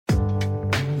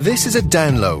This is a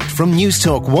download from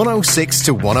Newstalk 106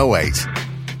 to 108.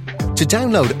 To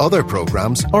download other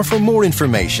programmes or for more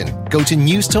information, go to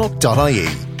newstalk.ie.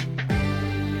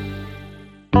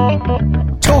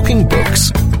 Talking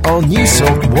Books on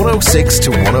Newstalk 106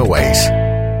 to 108.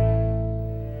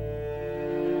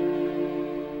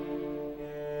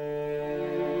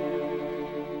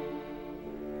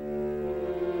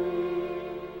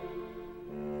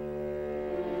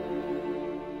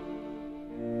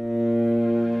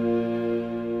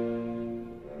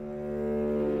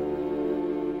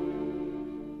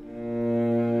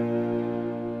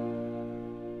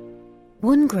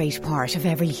 One great part of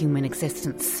every human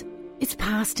existence is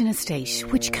passed in a state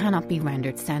which cannot be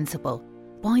rendered sensible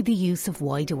by the use of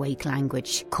wide-awake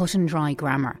language, cut-and-dry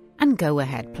grammar and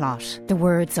go-ahead plot. The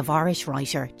words of Irish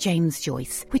writer James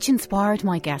Joyce, which inspired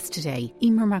my guest today,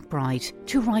 Emer McBride,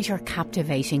 to write her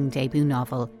captivating debut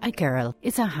novel, A Girl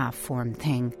is a Half-Formed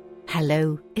Thing.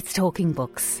 Hello, it's Talking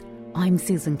Books. I'm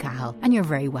Susan Cahill and you're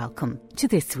very welcome to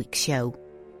this week's show.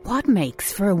 What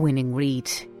makes for a winning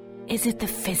read? Is it the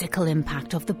physical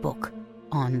impact of the book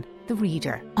on the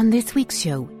reader? On this week's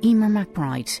show, Emer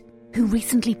McBride, who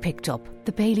recently picked up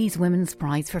the Bailey's Women's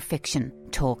Prize for Fiction,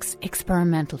 talks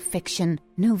experimental fiction,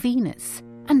 novenas,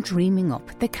 and dreaming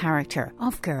up the character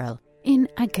of Girl in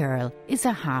A Girl is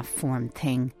a Half-Formed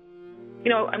Thing.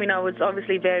 I was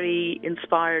obviously very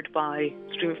inspired by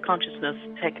stream of consciousness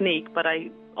technique, but I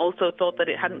also thought that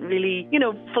it hadn't really,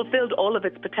 fulfilled all of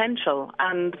its potential,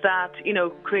 and that,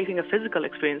 creating a physical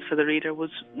experience for the reader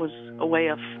was a way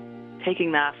of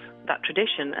taking that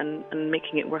tradition and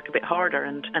making it work a bit harder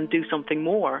and do something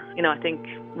more. I think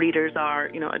readers are,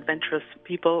 adventurous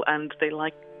people and they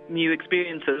like new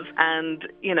experiences, and,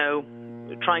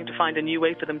 trying to find a new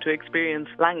way for them to experience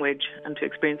language and to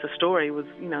experience a story was,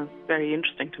 very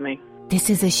interesting to me. This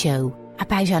is a show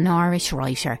about an Irish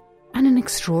writer and an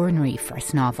extraordinary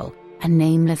first novel, a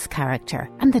nameless character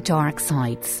and the dark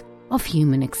sides of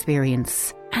human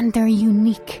experience and their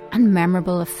unique and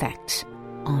memorable effect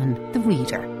on the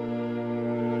reader.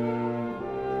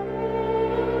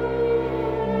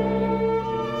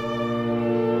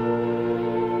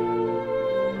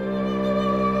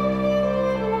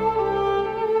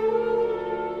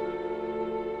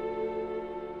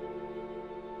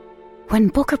 When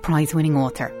Booker Prize-winning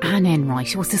author Anne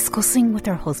Enright was discussing with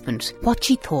her husband what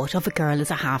she thought of A Girl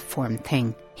as a Half-Formed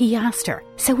Thing, he asked her,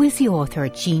 so is the author a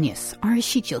genius or is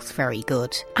she just very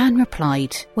good? Anne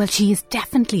replied, well, she is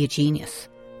definitely a genius,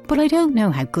 but I don't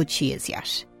know how good she is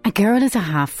yet. A Girl is a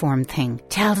Half-Formed Thing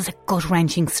tells a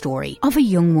gut-wrenching story of a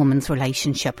young woman's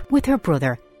relationship with her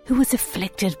brother who was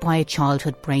afflicted by a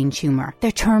childhood brain tumour,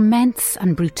 the torments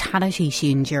and brutality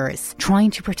she endures trying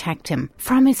to protect him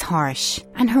from his harsh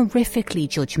and horrifically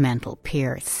judgmental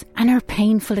peers, and her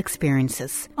painful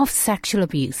experiences of sexual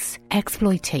abuse,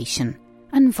 exploitation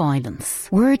and violence.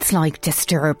 Words like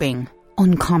disturbing,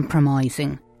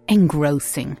 uncompromising,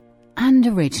 engrossing and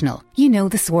original,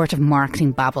 the sort of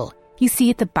marketing babble you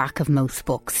see at the back of most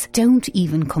books, don't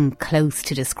even come close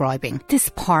to describing this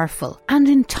powerful and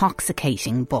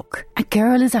intoxicating book. A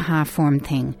Girl is a Half-Formed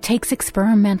Thing takes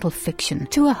experimental fiction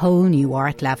to a whole new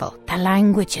art level. The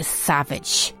language is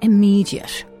savage,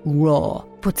 immediate, raw,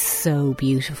 but so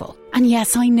beautiful. And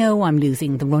yes, I know I'm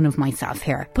losing the run of myself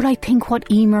here, but I think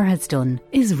what Emer has done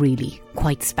is really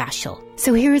quite special.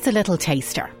 So here is a little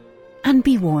taster. And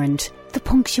be warned, the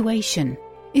punctuation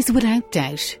is without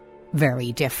doubt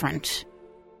very different.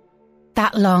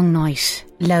 That long night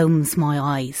loams my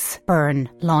eyes, burn,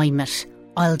 lime it.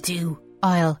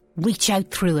 I'll reach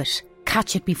out through it,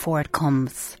 catch it before it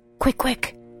comes.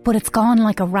 Quick, but it's gone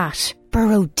like a rat,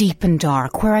 burrow deep and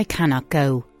dark where I cannot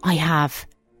go. I have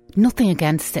nothing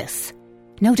against this,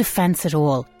 no defence at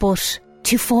all, but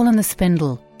to fall on the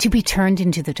spindle, to be turned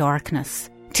into the darkness,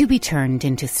 to be turned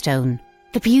into stone.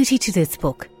 The beauty to this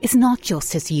book is not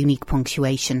just its unique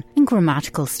punctuation and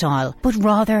grammatical style, but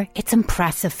rather its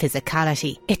impressive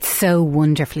physicality. It's so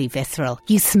wonderfully visceral.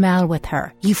 You smell with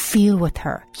her, you feel with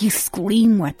her, you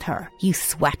scream with her, you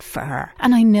sweat for her.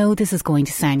 And I know this is going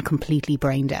to sound completely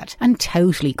brain dead and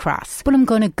totally crass, but I'm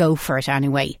going to go for it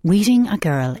anyway. Reading A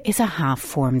Girl is a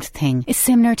Half-Formed Thing is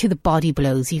similar to the body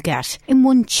blows you get in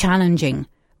one challenging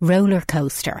roller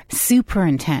coaster, super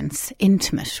intense,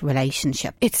 intimate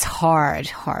relationship. It's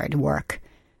hard work,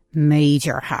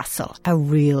 major hassle, a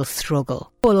real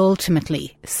struggle, but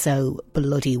ultimately so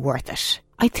bloody worth it.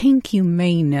 I think you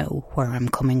may know where I'm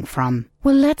coming from.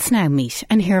 Well, let's now meet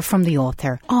and hear from the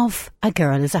author of A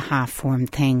Girl is a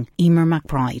Half-Formed Thing, Emer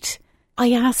McBride.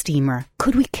 I asked Emer,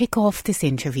 could we kick off this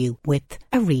interview with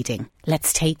a reading?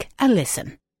 Let's take a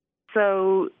listen.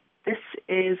 So this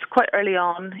is quite early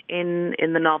on in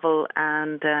the novel,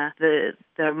 and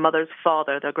their mother's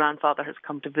father, their grandfather, has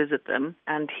come to visit them,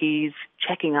 and he's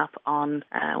checking up on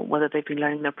whether they've been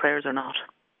learning their prayers or not.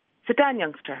 Sit down,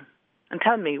 youngster, and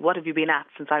tell me, what have you been at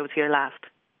since I was here last?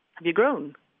 Have you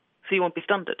grown? So you won't be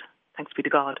stunted, thanks be to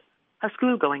God. How's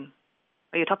school going?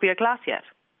 Are you top of your class yet?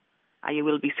 You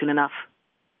will be soon enough.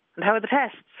 And how are the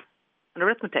tests? And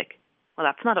arithmetic? Well,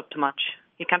 that's not up to much.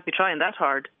 You can't be trying that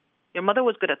hard. Your mother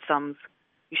was good at sums.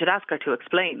 You should ask her to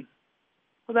explain.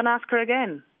 Well, then ask her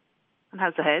again. And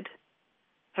how's the head?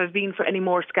 Have you been for any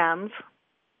more scans?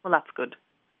 Well, that's good.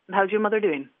 And how's your mother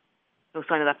doing? No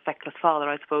sign of that feckless father,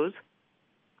 I suppose.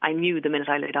 I knew the minute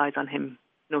I laid eyes on him.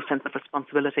 No sense of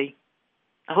responsibility.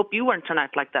 I hope you weren't turned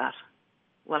out like that.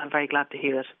 Well, I'm very glad to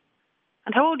hear it.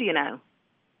 And how old are you now?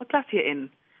 What class are you in?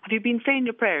 Have you been saying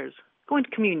your prayers? Going to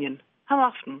communion? How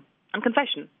often? And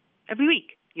confession? Every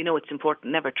week? You know it's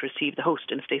important never to receive the host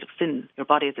in a state of sin. Your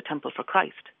body is a temple for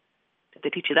Christ. Did they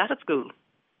teach you that at school?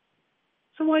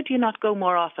 So why do you not go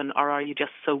more often, or are you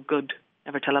just so good?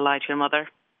 Never tell a lie to your mother?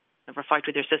 Never fight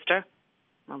with your sister?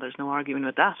 Well, there's no arguing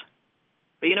with that.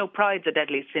 But you know, pride's a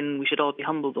deadly sin. We should all be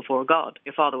humble before God.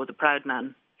 Your father was a proud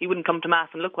man. He wouldn't come to Mass,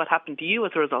 and look what happened to you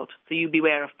as a result. So you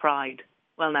beware of pride.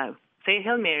 Well now, say a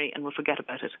Hail Mary and we'll forget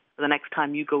about it. For the next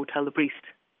time you go tell the priest.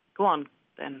 Go on,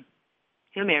 then.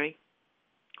 Hail Mary.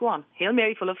 Go on. Hail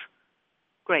Mary, full of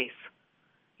grace.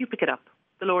 You pick it up.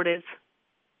 The Lord is.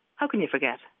 How can you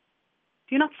forget?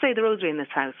 Do you not say the rosary in this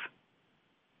house?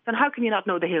 Then how can you not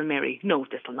know the Hail Mary? No,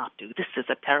 this will not do. This is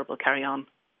a terrible carry-on.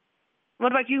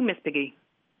 What about you, Miss Piggy?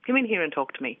 Come in here and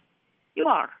talk to me. You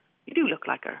are. You do look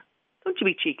like her. Don't you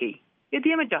be cheeky. You're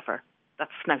the image of her. That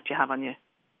snout you have on you.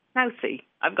 Now see,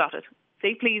 I've got it.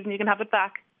 Say please and you can have it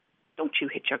back. Don't you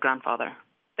hit your grandfather.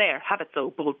 There, have it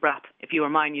so, bold brat. If you were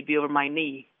mine, you'd be over my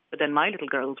knee. But then my little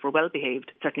girls were well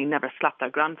behaved. Certainly never slapped their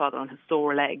grandfather on his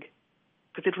sore leg.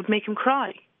 Because it would make him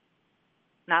cry.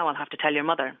 Now I'll have to tell your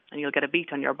mother, and you'll get a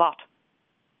beat on your bot.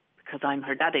 Because I'm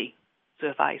her daddy. So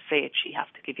if I say it, she has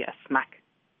to give you a smack.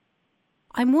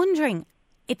 I'm wondering,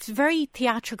 it's a very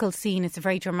theatrical scene, it's a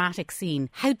very dramatic scene.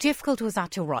 How difficult was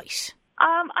that to write?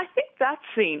 I think that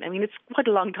scene, I mean, it's quite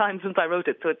a long time since I wrote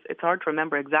it, so it's hard to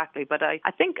remember exactly, but I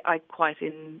think I quite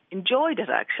enjoyed it,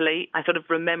 actually. I sort of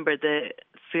remember the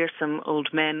fearsome old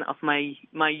men of my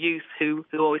youth who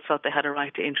always felt they had a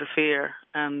right to interfere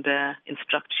and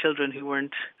instruct children who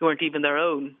weren't even their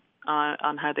own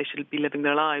on how they should be living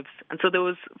their lives. And so there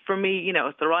was, for me, you know,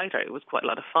 as the writer, it was quite a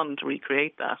lot of fun to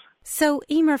recreate that. So,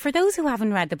 Emer, for those who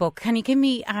haven't read the book, can you give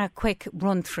me a quick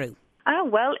run-through?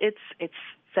 Well, it's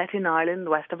set in Ireland,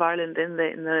 west of Ireland, in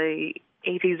the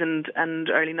 80s and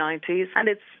early 90s, and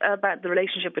it's about the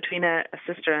relationship between a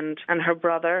sister and her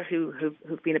brother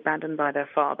who've been abandoned by their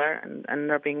father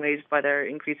and are being raised by their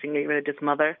increasingly religious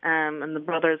mother. And the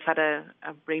brother's had a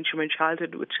brain tumour in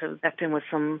childhood which has left him with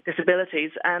some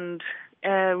disabilities, and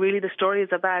really the story is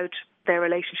about their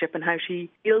relationship and how she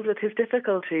deals with his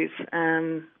difficulties.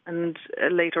 And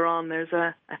later on there's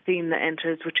a theme that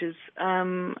enters which is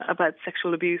about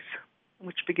sexual abuse,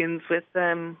 which begins with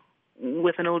an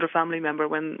older family member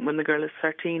when the girl is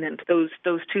 13, and those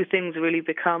two things really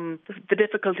become the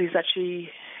difficulties that she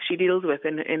deals with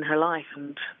in her life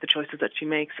and the choices that she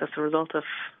makes as a result of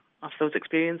those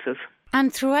experiences.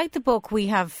 And throughout the book we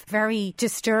have very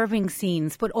disturbing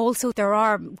scenes, but also there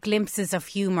are glimpses of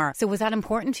humour. So was that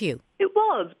important to you? It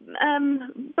was,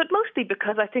 but mostly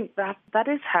because I think that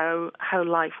is how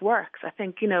life works. I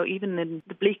think, you know, even in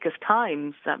the bleakest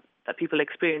times that people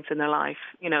experience in their life,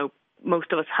 you know,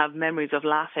 most of us have memories of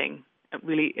laughing at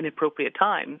really inappropriate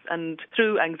times, and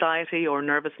through anxiety or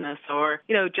nervousness or,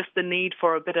 you know, just the need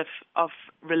for a bit of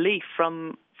relief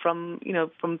from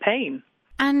pain.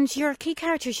 And your key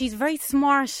character, she's a very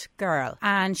smart girl,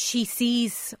 and she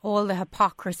sees all the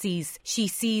hypocrisies, she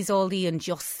sees all the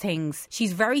unjust things.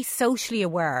 She's very socially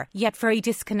aware, yet very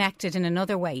disconnected in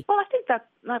another way. Well, I think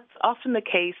that's often the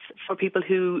case for people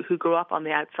who grow up on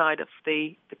the outside of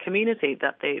the community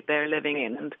that they're living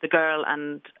in. And the girl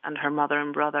and her mother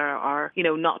and brother are, you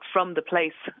know, not from the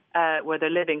place where they're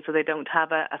living, so they don't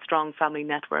have a strong family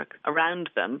network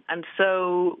around them. And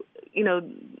so, you know,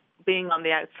 being on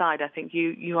the outside, I think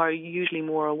you are usually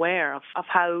more aware of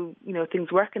how, you know,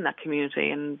 things work in that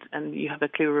community, and you have a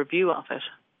clearer view of it.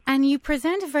 And you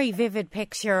present a very vivid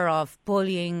picture of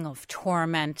bullying, of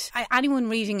torment. Anyone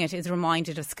reading it is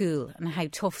reminded of school and how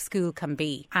tough school can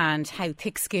be and how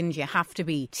thick-skinned you have to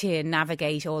be to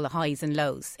navigate all the highs and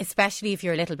lows, especially if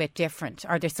you're a little bit different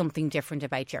or there's something different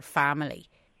about your family.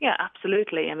 Yeah,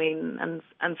 absolutely. I mean,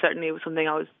 and certainly it was something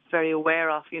I was very aware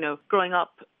of, you know, growing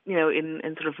up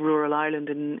in sort of rural Ireland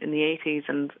in the 80s,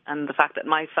 and the fact that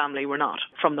my family were not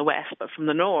from the west but from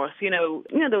the north, there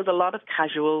was a lot of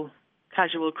casual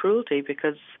cruelty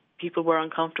because people were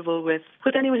uncomfortable with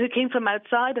anyone who came from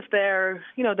outside of their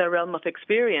realm of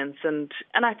experience, and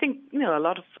I think a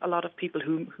lot of people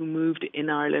who moved in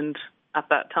Ireland at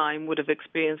that time would have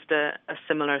experienced a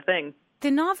similar thing. The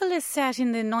novel is set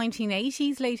in the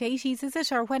 1980s, late 80s, is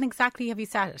it? Or when exactly have you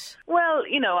set it? Well,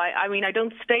 I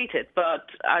don't state it, but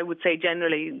I would say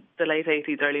generally the late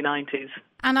 80s, early 90s.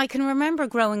 And I can remember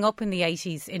growing up in the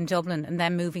 80s in Dublin and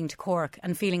then moving to Cork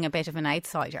and feeling a bit of an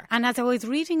outsider. And as I was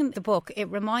reading the book, it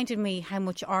reminded me how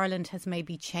much Ireland has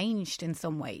maybe changed in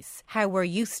some ways. How we're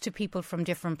used to people from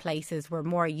different places. We're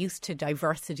more used to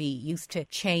diversity, used to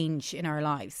change in our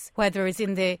lives. Whether it's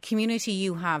in the community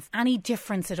you have, any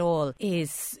difference at all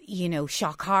is,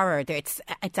 shock horror. It's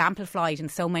amplified in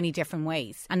so many different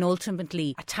ways and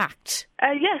ultimately attacked.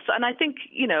 Yes, and I think,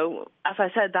 as I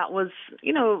said, that was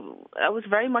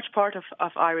very much part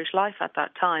of Irish life at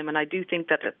that time, and I do think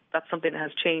that that's something that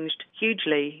has changed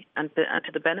hugely and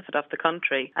to the benefit of the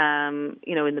country,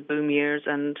 in the boom years,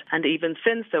 and even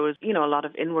since there was, a lot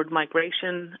of inward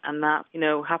migration, and that,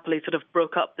 happily sort of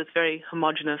broke up this very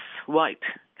homogenous white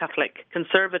Catholic,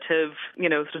 conservative,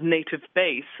 sort of native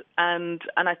base. And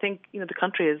I think, the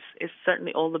country is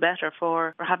certainly all the better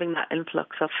for having that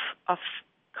influx of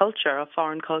culture, of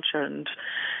foreign culture, and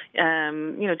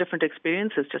different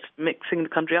experiences, just mixing the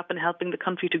country up and helping the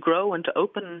country to grow and to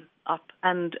open up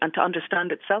and to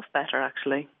understand itself better,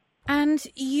 actually. And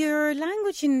your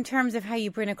language in terms of how you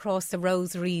bring across the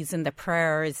rosaries and the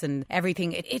prayers and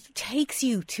everything, it takes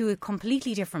you to a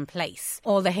completely different place.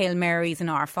 All the Hail Marys and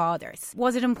Our Fathers.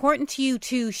 Was it important to you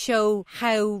to show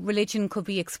how religion could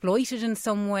be exploited in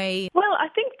some way? Well, I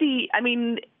think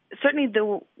certainly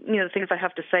the things I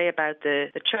have to say about the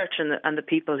church and the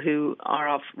people who are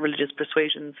of religious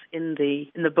persuasions in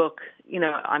the book,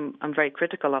 I'm very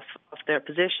critical of their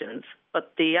positions.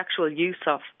 But the actual use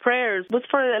of prayers was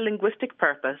for a linguistic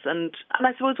purpose, and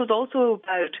I suppose was also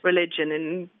about religion.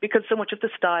 And because so much of the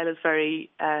style is very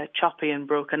choppy and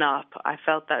broken up, I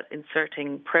felt that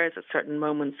inserting prayers at certain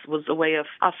moments was a way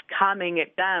of calming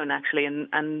it down, actually,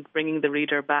 and bringing the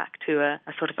reader back to a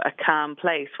sort of a calm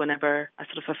place whenever a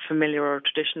sort of a familiar or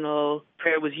traditional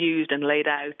prayer was used and laid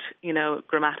out,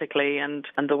 grammatically and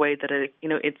the way that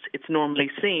it's normally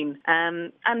seen.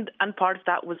 And part of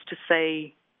that was to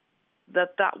say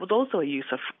that was also a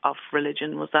use of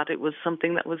religion, was that it was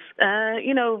something that was,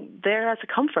 there as a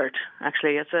comfort,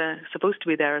 actually, supposed to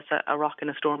be there as a rock in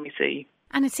a stormy sea.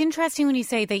 And it's interesting when you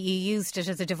say that you used it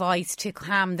as a device to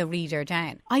calm the reader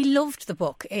down. I loved the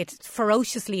book. It's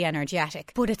ferociously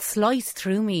energetic, but it sliced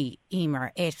through me,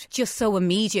 Emer. It's just so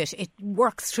immediate. It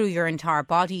works through your entire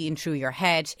body and through your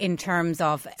head in terms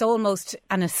of it's almost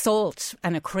an assault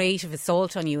and a creative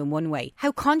assault on you in one way.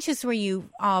 How conscious were you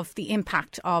of the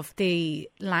impact of the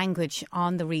language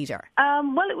on the reader?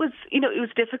 Well, it was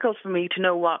difficult for me to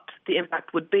know what the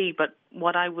impact would be, but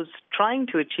what I was trying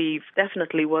to achieve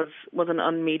definitely was an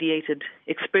unmediated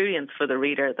experience for the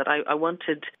reader, that I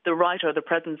wanted the writer, the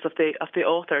presence of the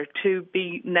author to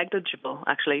be negligible,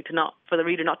 actually, for the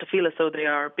reader not to feel as though they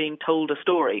are being told a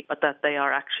story, but that they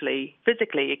are actually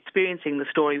physically experiencing the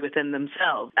story within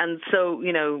themselves. And so,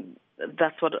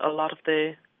 that's what a lot of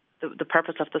the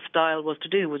purpose of the style was to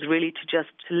do, was really to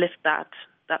lift that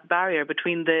barrier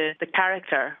between the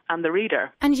character and the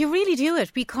reader. And you really do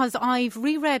it, because I've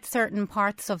reread certain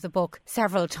parts of the book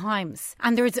several times,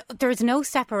 and there's no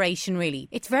separation really.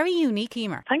 It's very unique,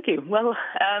 Emer. Thank you. Well,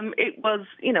 it was,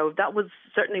 that was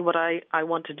certainly what I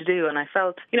wanted to do, and I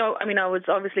felt, I was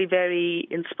obviously very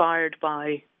inspired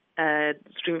by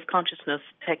stream of consciousness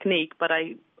technique, but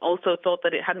I also thought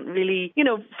that it hadn't really,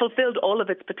 fulfilled all of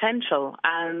its potential,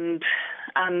 and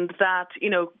that,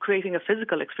 creating a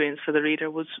physical experience for the reader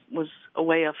was a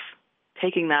way of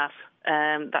taking that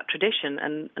tradition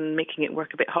and making it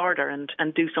work a bit harder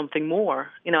and do something more.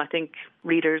 I think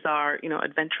readers are,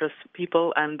 adventurous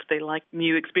people, and they like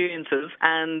new experiences,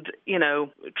 and,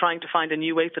 trying to find a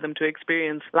new way for them to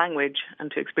experience language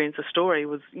and to experience a story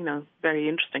was, very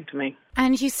interesting to me.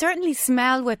 And you certainly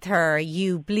smell with her,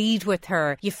 you bleed with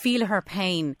her, you feel her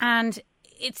pain, and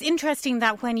it's interesting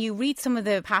that when you read some of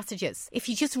the passages, if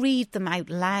you just read them out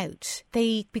loud,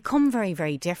 they become very,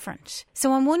 very different.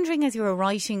 So I'm wondering, as you were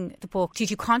writing the book, did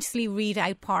you consciously read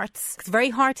out parts? It's very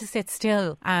hard to sit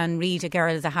still and read A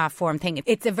Girl is a Half-Formed Thing.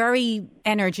 It's a very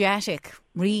energetic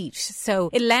read. So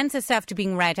it lends itself to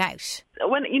being read out.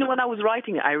 When I was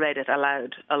writing it, I read it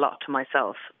aloud a lot to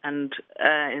myself, and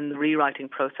in the rewriting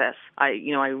process, I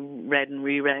read and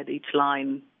reread each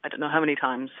line. I don't know how many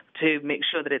times to make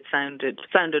sure that it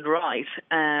sounded right.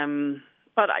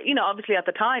 But obviously at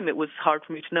the time, it was hard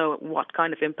for me to know what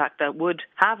kind of impact that would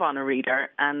have on a reader,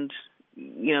 and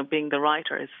being the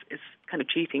writer is kind of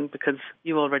cheating because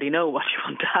you already know what you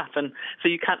want to happen, so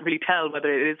you can't really tell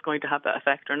whether it is going to have that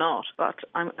effect or not. But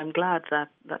I'm glad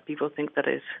that people think that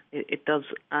it does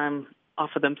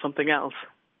offer them something else.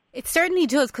 It certainly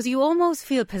does, because you almost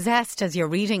feel possessed as you're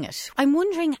reading it. I'm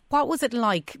wondering, what was it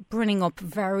like bringing up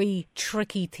very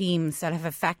tricky themes that have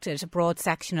affected a broad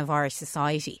section of Irish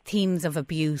society? Themes of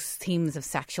abuse, themes of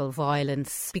sexual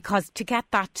violence. Because to get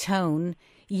that tone,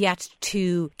 yet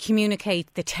to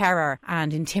communicate the terror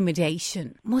and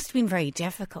intimidation, must have been very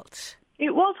difficult.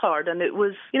 It was hard, and it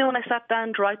was, when I sat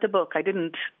down to write the book, I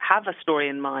didn't have a story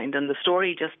in mind, and the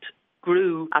story just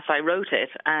grew as I wrote it,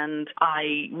 and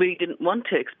I really didn't want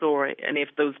to explore any of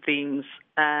those themes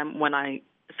when I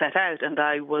set out, and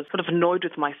I was sort of annoyed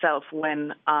with myself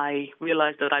when I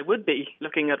realised that I would be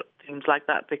looking at themes like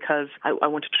that, because I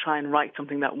wanted to try and write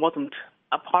something that wasn't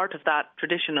a part of that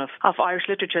tradition of Irish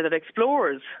literature that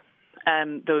explores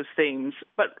those themes.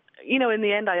 But, in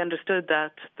the end, I understood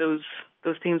that those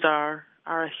themes are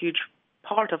a huge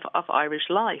part of Irish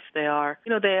life. They are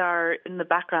in the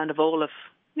background of all of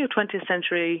 20th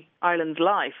century Ireland's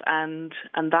life, and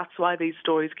that's why these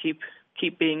stories keep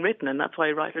being written, and that's why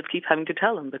writers keep having to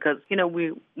tell them, because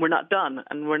we're not done,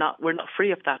 and we're not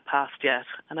free of that past yet,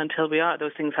 and until we are,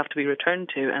 those things have to be returned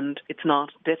to. And it's not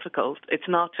difficult, it's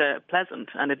not pleasant,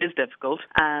 and it is difficult,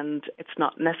 and it's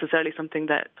not necessarily something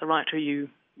that the writer you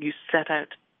set out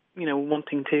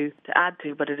wanting to add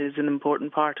to, but it is an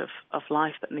important part of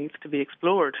life that needs to be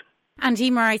explored. And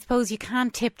Emer, I suppose you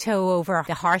can't tiptoe over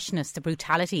the harshness, the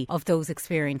brutality of those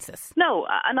experiences. No,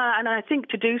 and I think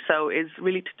to do so is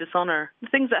really to dishonour the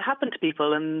things that happen to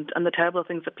people and the terrible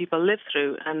things that people live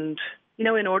through. And,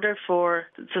 in order for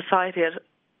society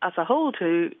as a whole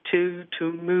to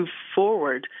move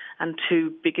forward and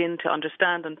to begin to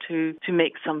understand and to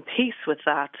make some peace with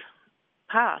that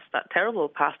past, that terrible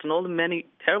past, and all the many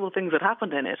terrible things that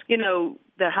happened in it,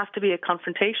 there has to be a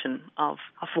confrontation of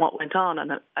what went on,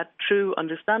 and a true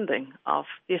understanding of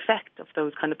the effect of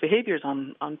those kind of behaviours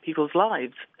on people's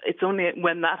lives. It's only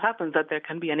when that happens that there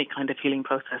can be any kind of healing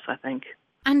process, I think.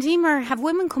 And Emer, have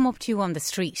women come up to you on the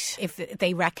street if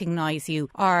they recognise you,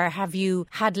 or have you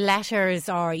had letters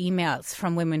or emails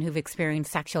from women who've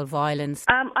experienced sexual violence?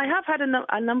 I have had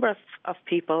a number of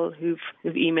people who've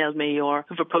emailed me or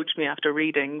who've approached me after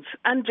readings, and